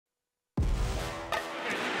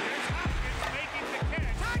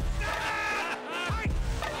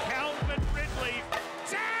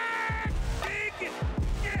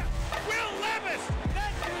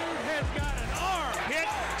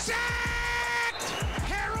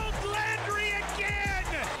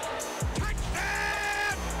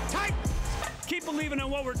believing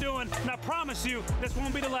in what we're doing, and I promise you, this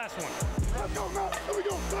won't be the last one. Let's go, Matt. Here we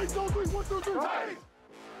go. Titans on three. 1, 2, 3. Titans.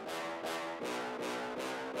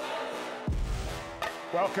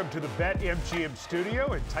 Welcome to the BetMGM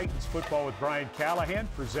studio and Titans football with Brian Callahan,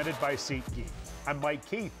 presented by SeatGeek. I'm Mike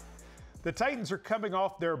Keith. The Titans are coming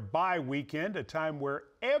off their bye weekend, a time where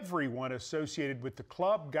everyone associated with the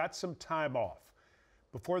club got some time off.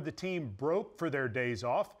 Before the team broke for their days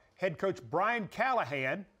off, head coach Brian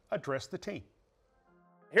Callahan addressed the team.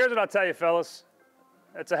 Here's what I'll tell you, fellas.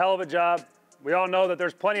 It's a hell of a job. We all know that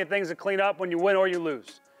there's plenty of things to clean up when you win or you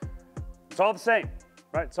lose. It's all the same,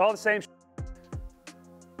 right? It's all the same.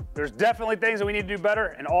 There's definitely things that we need to do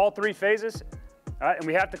better in all three phases, all right? And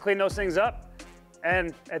we have to clean those things up.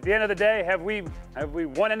 And at the end of the day, have we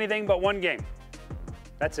won anything but one game?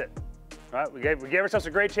 That's it. All right? We gave ourselves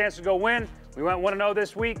a great chance to go win. We went 1-0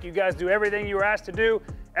 this week. You guys do everything you were asked to do.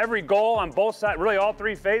 Every goal on both sides, really all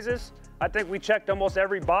three phases. I think we checked almost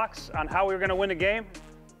every box on how we were going to win the game.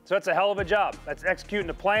 So it's a hell of a job. That's executing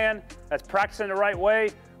the plan. That's practicing the right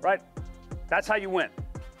way, right? That's how you win.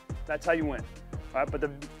 That's how you win. All right, but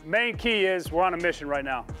the main key is we're on a mission right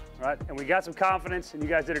now. All right, and we got some confidence, and you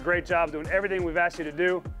guys did a great job doing everything we've asked you to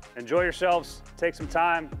do. Enjoy yourselves, take some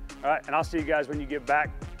time, all right, and I'll see you guys when you get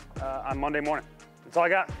back on Monday morning. That's all I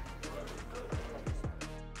got.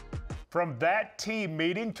 From that team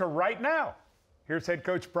meeting to right now, here's head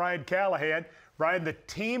coach Brian Callahan. Brian, the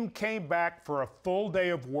team came back for a full day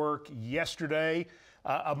of work yesterday,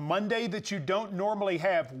 a Monday that you don't normally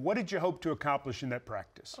have. What did you hope to accomplish in that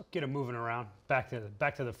practice? Get them moving around, back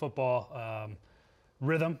to the football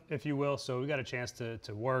rhythm, if you will. So we got a chance to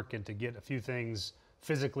work and to get a few things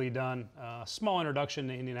physically done. Small introduction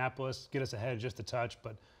to Indianapolis, get us ahead just a touch,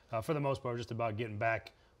 but for the most part, just about getting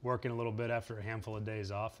back, working a little bit after a handful of days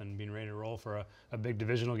off and being ready to roll for a big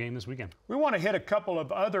divisional game this weekend. We want to hit a couple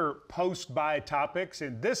of other post-bye topics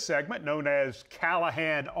in this segment known as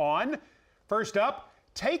Callahan On. First up,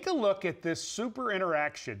 take a look at this super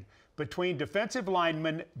interaction between defensive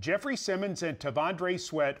linemen Jeffrey Simmons and T'Vondre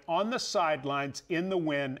Sweat on the sidelines in the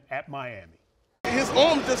win at Miami. His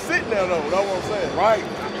arm's just sitting there, though. That's what I'm saying.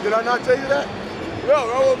 Right. Did I not tell you that?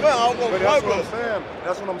 No, that's what I'm saying.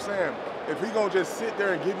 That's what I'm saying. If he gonna just sit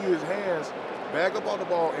there and give you his hands, back up on the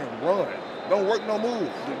ball and run. Don't work no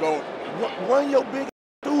moves. Don't run your big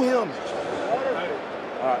through him.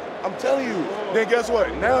 I'm telling you. Then guess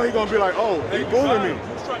what? Now he gonna be like, oh, he fooling me.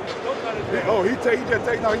 Oh, he just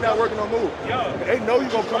take. No, he not working no move. They know you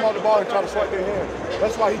gonna come on the ball and try to swipe their hand.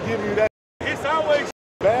 That's why he giving you that. It's always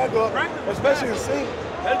bag up, especially in sync.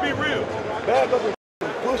 let's be real. Bag up and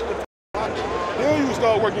push the. Then you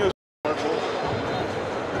start working your.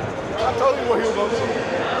 I told you what he was gonna do.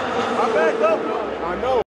 I backed up. I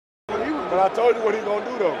know. But I told you what he gonna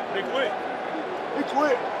do though. He quit. He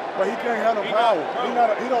quit, but he can't have no power.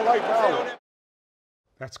 He don't like power.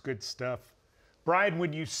 That's good stuff. Brian,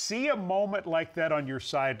 when you see a moment like that on your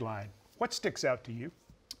sideline, what sticks out to you?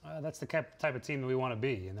 That's the type of team that we want to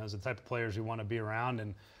be, and those are the type of players we want to be around.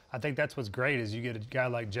 And I think that's what's great is you get a guy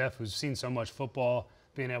like Jeff who's seen so much football,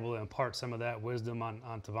 being able to impart some of that wisdom on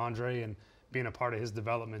T'Vondre and being a part of his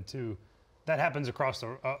development too. That happens across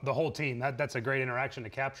the whole team. That's a great interaction to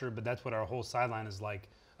capture, but that's what our whole sideline is like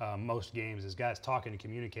most games, is guys talking and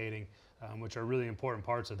communicating, which are really important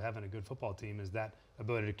parts of having a good football team, is that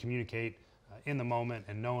ability to communicate in the moment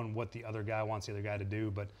and knowing what the other guy wants the other guy to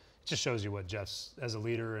do. But it just shows you what Jeff's, as a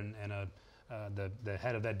leader and the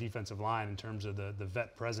head of that defensive line in terms of the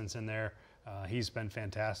vet presence in there, he's been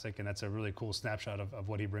fantastic, and that's a really cool snapshot of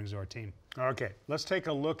what he brings to our team. Okay, let's take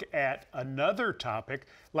a look at another topic.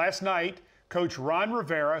 Last night, Coach Ron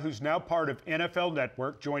Rivera, who's now part of NFL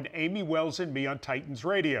Network, joined Amy Wells and me on Titans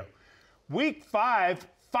Radio. Week 5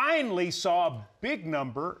 finally saw a big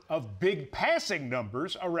number of big passing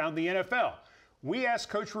numbers around the NFL. We asked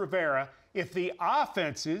Coach Rivera if the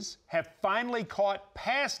offenses have finally caught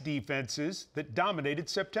pass defenses that dominated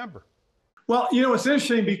September. Well, you know, it's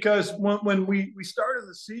interesting because when we started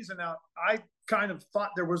the season out, I kind of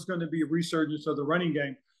thought there was going to be a resurgence of the running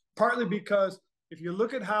game, partly because if you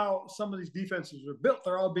look at how some of these defenses are built,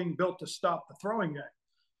 they're all being built to stop the throwing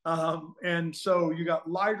game. And so you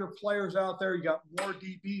got lighter players out there, you got more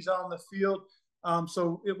DBs on the field.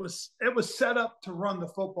 So it was set up to run the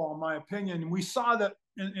football, in my opinion. And we saw that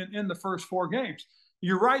in the first 4 games.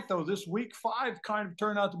 You're right, though. This week 5 kind of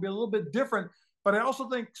turned out to be a little bit different. But I also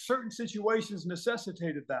think certain situations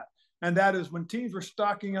necessitated that. And that is when teams were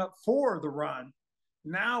stocking up for the run.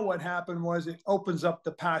 Now what happened was it opens up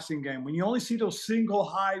the passing game. When you only see those single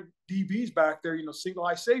high DBs back there, you know, single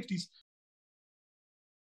high safeties,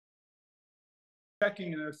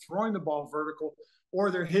 checking and they're throwing the ball vertical,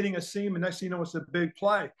 or they're hitting a seam, and next thing you know, it's a big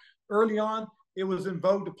play. Early on, it was in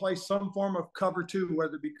vogue to play some form of cover two,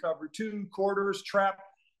 whether it be cover two, quarters, trap,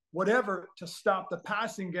 whatever, to stop the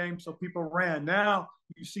passing game so people ran. Now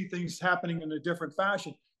you see things happening in a different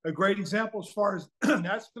fashion. A great example as far as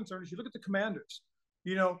that's concerned is you look at the Commanders.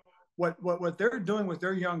 You know, what they're doing with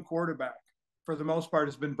their young quarterback, for the most part,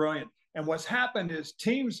 has been brilliant. And what's happened is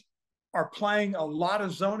teams are playing a lot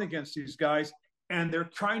of zone against these guys, and they're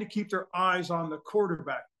trying to keep their eyes on the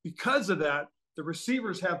quarterback. Because of that, the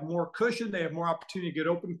receivers have more cushion. They have more opportunity to get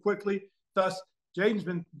open quickly. Thus, Jaden's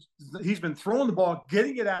been throwing the ball,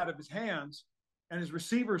 getting it out of his hands, and his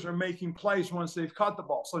receivers are making plays once they've caught the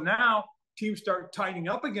ball. So now teams start tightening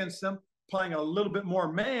up against them, playing a little bit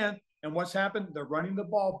more man. And what's happened? They're running the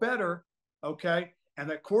ball better, okay? And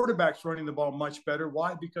that quarterback's running the ball much better.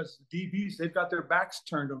 Why? Because the DBs, they've got their backs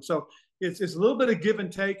turned to them. So it's a little bit of give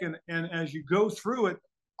and take. And as you go through it,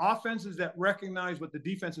 offenses that recognize what the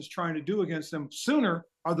defense is trying to do against them sooner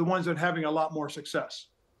are the ones that are having a lot more success.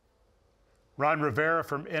 Ron Rivera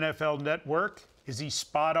from NFL Network, is he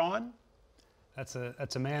spot on? That's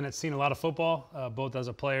a man that's seen a lot of football, both as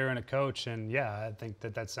a player and a coach, and yeah, I think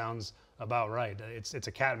that sounds about right. It's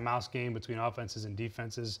a cat and mouse game between offenses and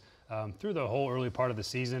defenses through the whole early part of the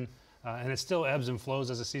season, and it still ebbs and flows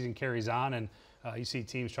as the season carries on, and you see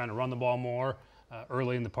teams trying to run the ball more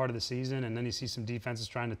early in the part of the season, and then you see some defenses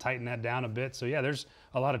trying to tighten that down a bit. So yeah, there's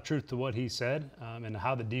a lot of truth to what he said, and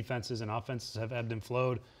how the defenses and offenses have ebbed and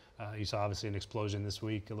flowed. You saw obviously an explosion this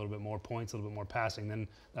week, a little bit more points, a little bit more passing than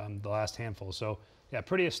the last handful. So, yeah,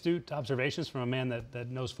 pretty astute observations from a man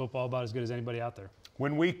that knows football about as good as anybody out there.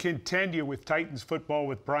 When we continue with Titans football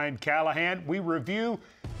with Brian Callahan, we review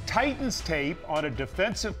Titans tape on a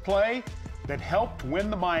defensive play that helped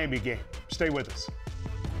win the Miami game. Stay with us.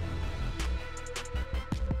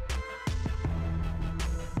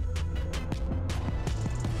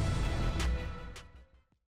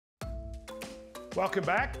 Welcome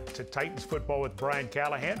back to Titans Football with Brian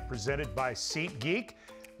Callahan, presented by SeatGeek.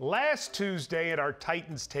 Last Tuesday at our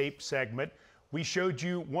Titans tape segment, we showed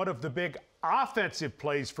you one of the big offensive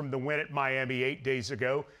plays from the win at Miami 8 days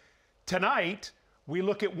ago. Tonight, we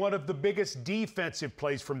look at one of the biggest defensive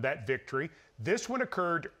plays from that victory. This one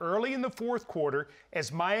occurred early in the fourth quarter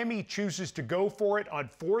as Miami chooses to go for it on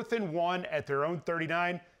 4th and 1 at their own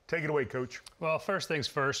 39. Take it away, Coach. Well, first things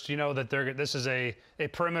first, you know that this is a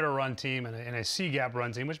perimeter run team and a C-gap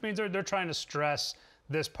run team, which means they're trying to stress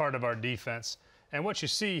this part of our defense. And what you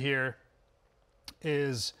see here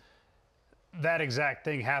is that exact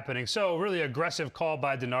thing happening. So really aggressive call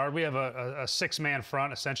by Denard. We have a six-man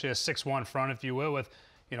front, essentially a 6-1 front, if you will, with,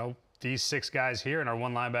 you know, these 6 guys here and our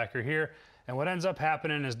 1 linebacker here. And what ends up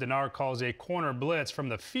happening is Denard calls a corner blitz from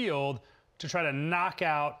the field to try to knock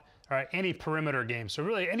out any perimeter game. So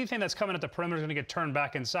really anything that's coming at the perimeter is going to get turned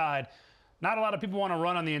back inside. Not a lot of people want to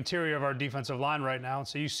run on the interior of our defensive line right now.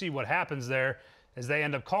 So you see what happens there is they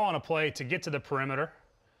end up calling a play to get to the perimeter.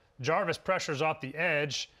 Jarvis pressures off the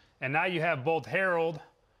edge, and now you have both Harold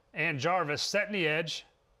and Jarvis setting the edge.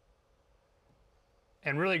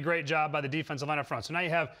 And really great job by the defensive line up front. So now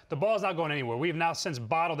you have the ball's not going anywhere. We've now since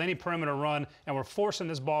bottled any perimeter run, and we're forcing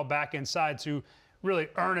this ball back inside to really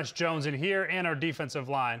Ernest Jones in here and our defensive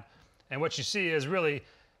line. And what you see is really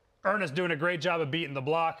Ernest doing a great job of beating the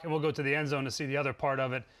block, and we'll go to the end zone to see the other part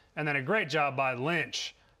of it. And then a great job by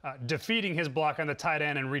Lynch defeating his block on the tight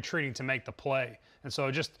end and retreating to make the play. And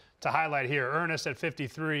so just to highlight here, Ernest at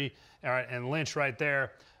 53, all right, and Lynch right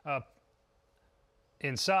there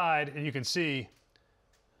inside, and you can see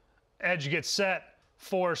edge gets set,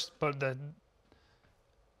 forced, but the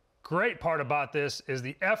great part about this is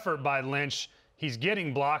the effort by Lynch. He's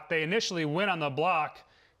getting blocked. They initially win on the block.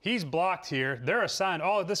 He's blocked here. They're assigned,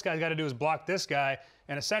 all this guy's got to do is block this guy,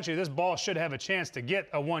 and essentially this ball should have a chance to get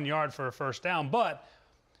a 1 yard for a first down. But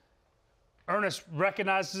Ernest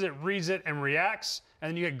recognizes it, reads it, and reacts, and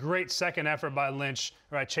then you get great second effort by Lynch,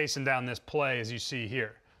 right, chasing down this play as you see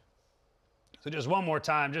here. So just one more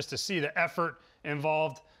time, just to see the effort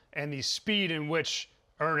involved and the speed in which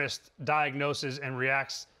Ernest diagnoses and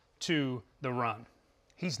reacts to the run.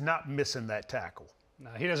 He's not missing that tackle. No,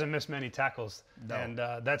 he doesn't miss many tackles, no. And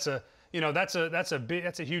that's a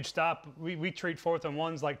huge stop. We treat 4th and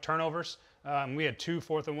 1s like turnovers. We had 2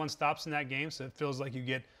 4th and 1 stops in that game, so it feels like you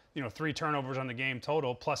get 3 turnovers on the game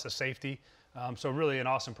total plus a safety. So really an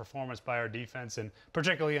awesome performance by our defense, and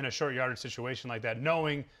particularly in a short yardage situation like that,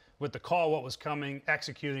 knowing with the call what was coming,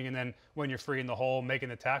 executing, and then when you're free in the hole, making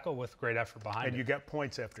the tackle with great effort behind it. And you got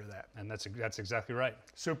points after that. And that's exactly right.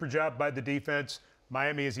 Super job by the defense.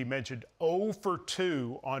 Miami, as he mentioned, 0 for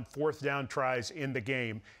 2 on 4th down tries in the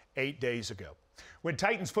game 8 days ago. When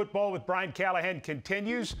Titans football with Brian Callahan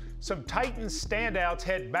continues, some Titans standouts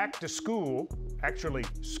head back to school, actually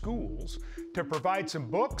schools, to provide some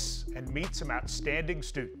books and meet some outstanding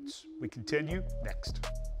students. We continue next.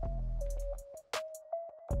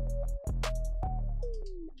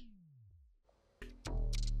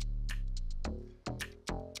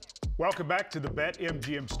 Welcome back to the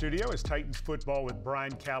BetMGM studio as Titans football with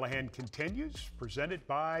Brian Callahan continues, presented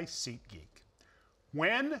by SeatGeek.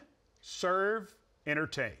 Win, serve,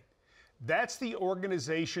 entertain. That's the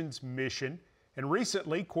organization's mission. And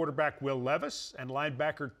recently, quarterback Will Levis and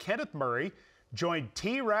linebacker Kenneth Murray joined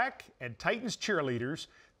T-Rack and Titans cheerleaders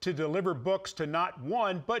to deliver books to not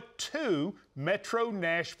one, but two Metro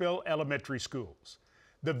Nashville elementary schools.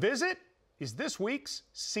 The visit is this week's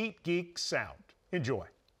SeatGeek Sound. Enjoy.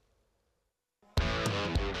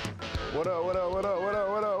 What up, what up, what up, what up,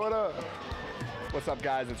 what up, what up? What's up,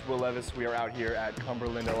 guys? It's Will Levis. We are out here at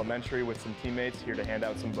Cumberland Elementary with some teammates here to hand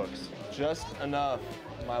out some books. Just enough.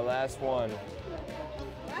 My last one.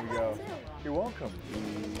 Here we go. You're welcome.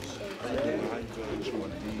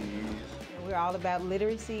 We're all about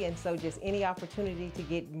literacy, and so just any opportunity to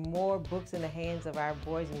get more books in the hands of our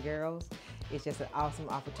boys and girls is just an awesome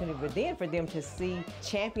opportunity. But then for them to see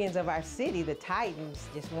champions of our city, the Titans,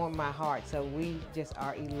 just warm my heart. So we just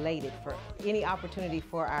are elated for any opportunity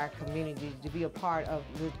for our community to be a part of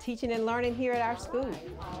the teaching and learning here at our school.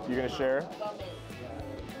 You gonna share?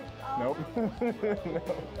 Nope. No.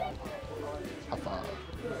 High five.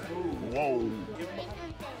 Whoa.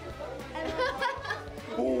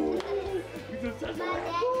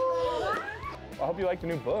 I hope you like the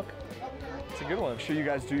new book. It's a good one. I'm sure you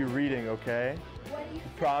guys do your reading, okay? You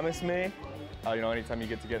promise me? You know, anytime you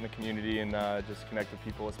get to get in the community and just connect with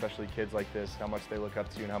people, especially kids like this, how much they look up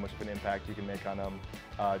to you and how much of an impact you can make on them,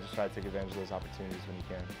 just try to take advantage of those opportunities when you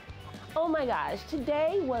can. Oh my gosh,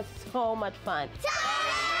 today was so much fun.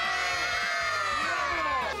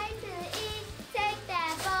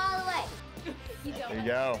 There you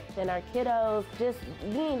go. And our kiddos just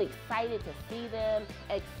being excited to see them,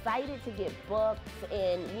 excited to get books,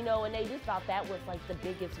 and you know, and they just thought that was like the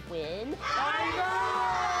biggest win.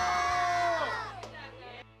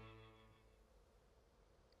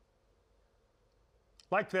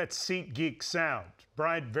 Like that SeatGeek sound,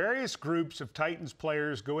 Brian, various groups of Titans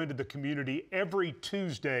players go into the community every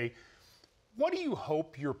Tuesday. What do you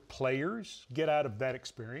hope your players get out of that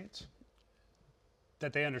experience?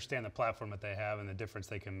 That they understand the platform that they have and the difference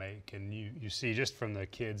they can make. And you see just from the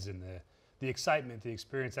kids and the excitement, the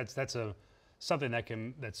experience, that's something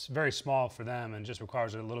that's very small for them and just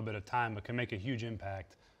requires a little bit of time, but can make a huge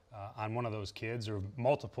impact on one of those kids or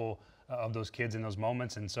multiple of those kids in those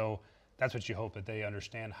moments. And so that's what you hope, that they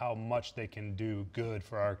understand how much they can do good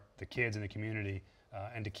for the kids in the community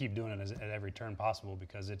and to keep doing it at every turn possible,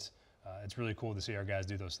 because it's really cool to see our guys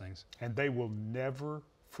do those things. And they will never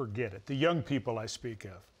forget it. The young people I speak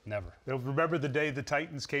of. Never. They'll remember the day the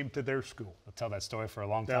Titans came to their school. They'll tell that story for a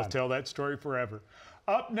long time. They'll tell that story forever.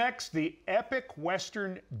 Up next, the epic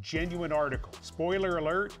Western genuine article. Spoiler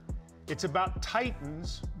alert, it's about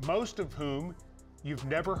Titans, most of whom you've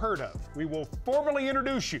never heard of. We will formally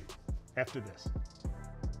introduce you after this.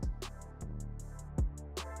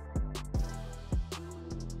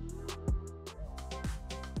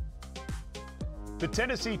 The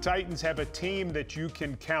Tennessee Titans have a team that you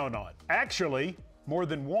can count on. Actually, more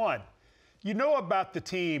than one. You know about the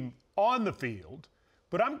team on the field,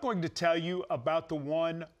 but I'm going to tell you about the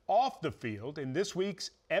one off the field in this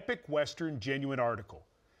week's Epic Western Genuine article.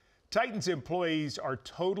 Titans employees are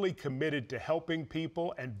totally committed to helping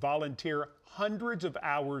people and volunteer hundreds of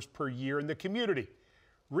hours per year in the community.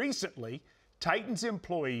 Recently, Titans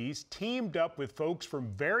employees teamed up with folks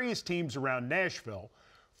from various teams around Nashville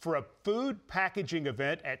for a food packaging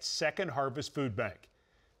event at Second Harvest Food Bank.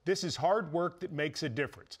 This is hard work that makes a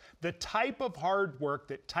difference. The type of hard work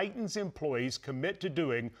that Titans employees commit to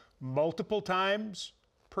doing multiple times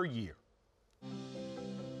per year.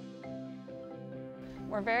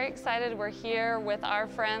 We're very excited. We're here with our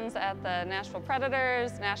friends at the Nashville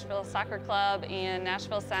Predators, Nashville Soccer Club, and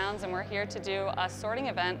Nashville Sounds, and we're here to do a sorting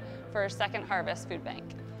event for Second Harvest Food Bank.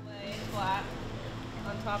 Lay flat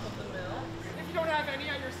on top of the mill. If you don't have any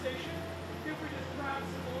at your station, feel free to grab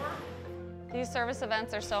some more. These service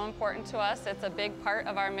events are so important to us. It's a big part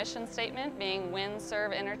of our mission statement, being win,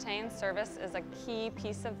 serve, entertain. Service is a key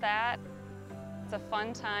piece of that. It's a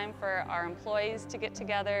fun time for our employees to get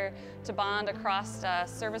together, to bond across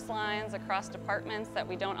service lines, across departments that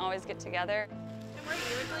we don't always get together. And where are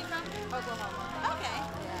you originally from? Oklahoma.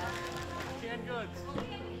 Okay. Canned goods. We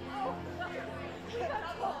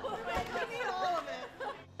need all of it.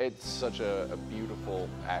 It's such a beautiful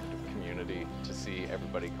act of community to see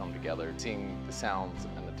everybody come together, seeing the Sounds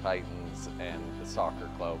and the Titans and the soccer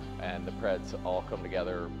club and the Preds all come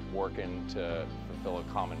together, working to fulfill a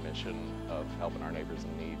common mission of helping our neighbors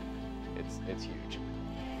in need. It's huge.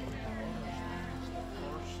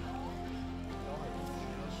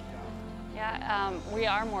 Yeah, we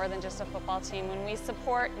are more than just a football team. When we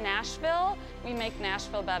support Nashville, we make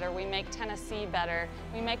Nashville better. We make Tennessee better.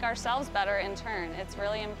 We make ourselves better in turn. It's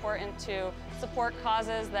really important to support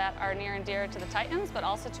causes that are near and dear to the Titans, but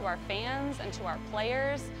also to our fans and to our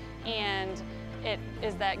players. And it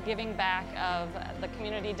is that giving back of the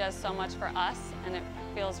community does so much for us, and it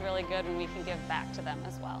feels really good when we can give back to them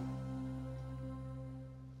as well.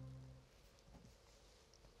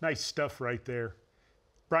 Nice stuff right there.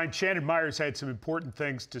 Brian, Shannon Myers had some important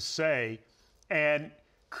things to say, and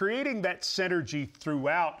creating that synergy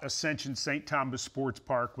throughout Ascension St. Thomas Sports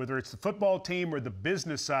Park, whether it's the football team or the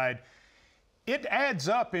business side, it adds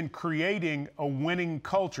up in creating a winning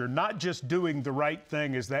culture, not just doing the right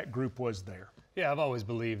thing as that group was there. Yeah, I've always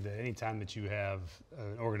believed that anytime that you have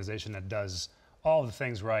an organization that does all the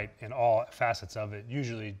things right in all facets of it,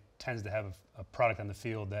 usually tends to have a product on the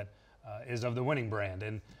field that is of the winning brand.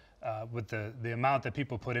 And with the amount that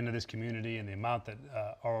people put into this community and the amount that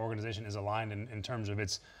our organization is aligned in terms of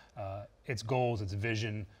its goals, its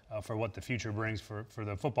vision for what the future brings for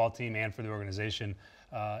the football team and for the organization,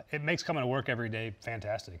 it makes coming to work every day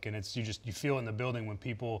fantastic. And you feel in the building when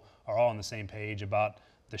people are all on the same page about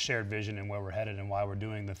the shared vision and where we're headed and why we're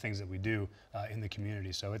doing the things that we do in the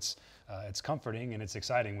community. So it's comforting and it's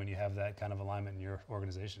exciting when you have that kind of alignment in your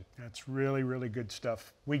organization. That's really, really good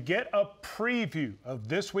stuff. We get a preview of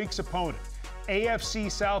this week's opponent, AFC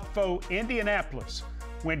South foe Indianapolis,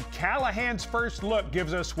 when Callahan's first look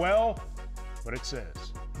gives us, well, what it says.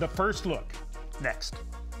 The first look, next.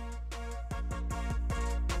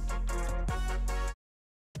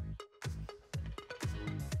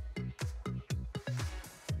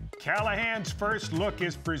 Callahan's first look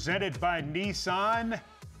is presented by Nissan.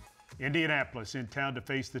 Indianapolis in town to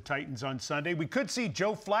face the Titans on Sunday. We could see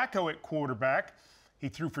Joe Flacco at quarterback. He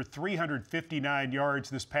threw for 359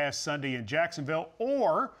 yards this past Sunday in Jacksonville.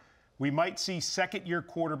 Or we might see second-year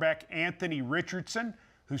quarterback Anthony Richardson,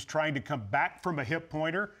 who's trying to come back from a hip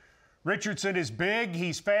pointer. Richardson is big,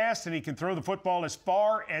 he's fast, and he can throw the football as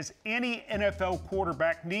far as any NFL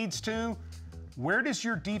quarterback needs to. Where does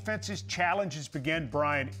your defense's challenges begin,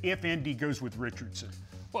 Brian, if Indy goes with Richardson?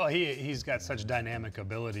 Well, he's got such dynamic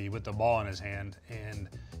ability with the ball in his hand, and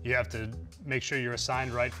you have to make sure you're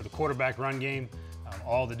assigned right for the quarterback run game,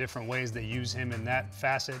 all the different ways they use him in that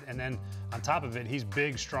facet. And then on top of it, he's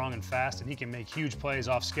big, strong, and fast, and he can make huge plays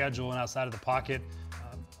off schedule and outside of the pocket.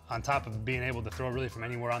 On top of being able to throw really from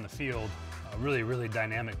anywhere on the field, a really, really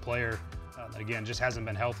dynamic player that, again, just hasn't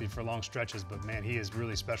been healthy for long stretches, but, man, he is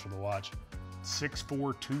really special to watch. 6'4",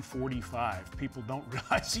 245. People don't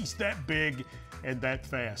realize he's that big and that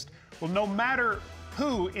fast. Well, no matter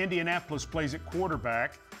who Indianapolis plays at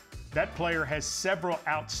quarterback, that player has several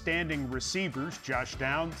outstanding receivers. Josh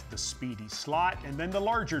Downs, the speedy slot, and then the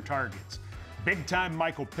larger targets. Big-time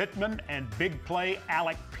Michael Pittman and big play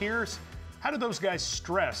Alec Pierce. How do those guys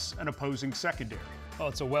stress an opposing secondary? Well,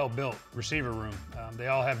 it's a well-built receiver room. They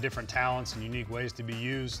all have different talents and unique ways to be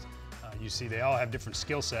used. You see they all have different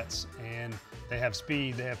skill sets, and they have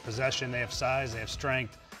speed, they have possession, they have size, they have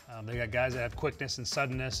strength. They got guys that have quickness and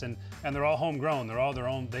suddenness, and they're all homegrown. They're all their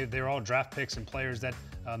own. They're all draft picks and players that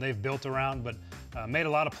they've built around, but made a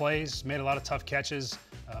lot of plays, made a lot of tough catches.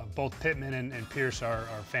 Both Pittman and Pierce are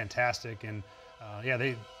fantastic, and yeah,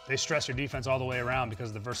 they stress your defense all the way around because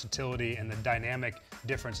of the versatility and the dynamic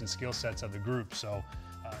difference in skill sets of the group. So,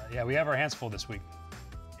 yeah, we have our hands full this week.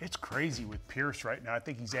 It's crazy with Pierce right now. I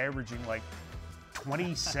think he's averaging like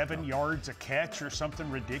 27 yards a catch or something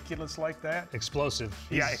ridiculous like that. Explosive.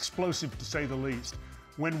 Yeah, explosive to say the least.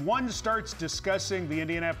 When one starts discussing the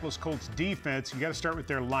Indianapolis Colts defense, you got to start with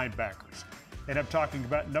their linebackers. And I'm talking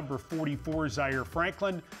about number 44, Zaire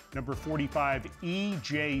Franklin, number 45,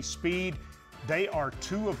 E.J. Speed. They are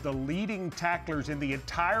two of the leading tacklers in the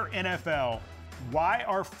entire NFL. Why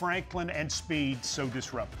are Franklin and Speed so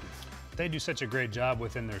disruptive? They do such a great job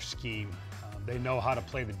within their scheme. They know how to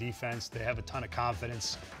play the defense. They have a ton of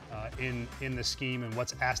confidence in the scheme and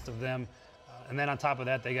what's asked of them. And then on top of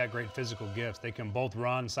that, they got great physical gifts. They can both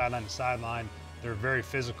run sideline to sideline. They're very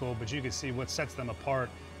physical, but you can see what sets them apart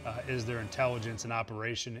is their intelligence and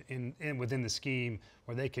operation within the scheme,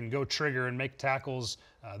 where they can go trigger and make tackles.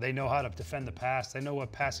 They know how to defend the pass. They know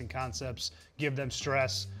what passing concepts give them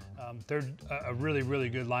stress. They're a really, really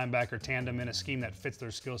good linebacker tandem in a scheme that fits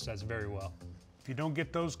their skill sets very well. If you don't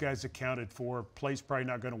get those guys accounted for, play's probably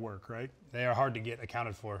not going to work, right? They are hard to get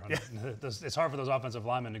accounted for. Yeah. It's hard for those offensive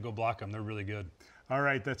linemen to go block them. They're really good. All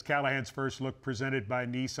right, that's Callahan's First Look presented by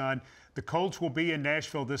Nissan. The Colts will be in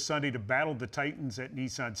Nashville this Sunday to battle the Titans at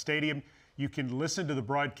Nissan Stadium. You can listen to the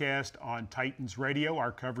broadcast on Titans Radio.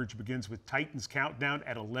 Our coverage begins with Titans Countdown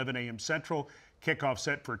at 11 a.m. Central. Kickoff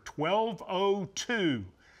set for 12:02.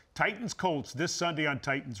 Titans Colts this Sunday on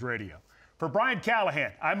Titans Radio. For Brian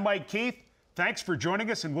Callahan, I'm Mike Keith. Thanks for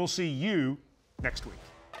joining us, and we'll see you next week.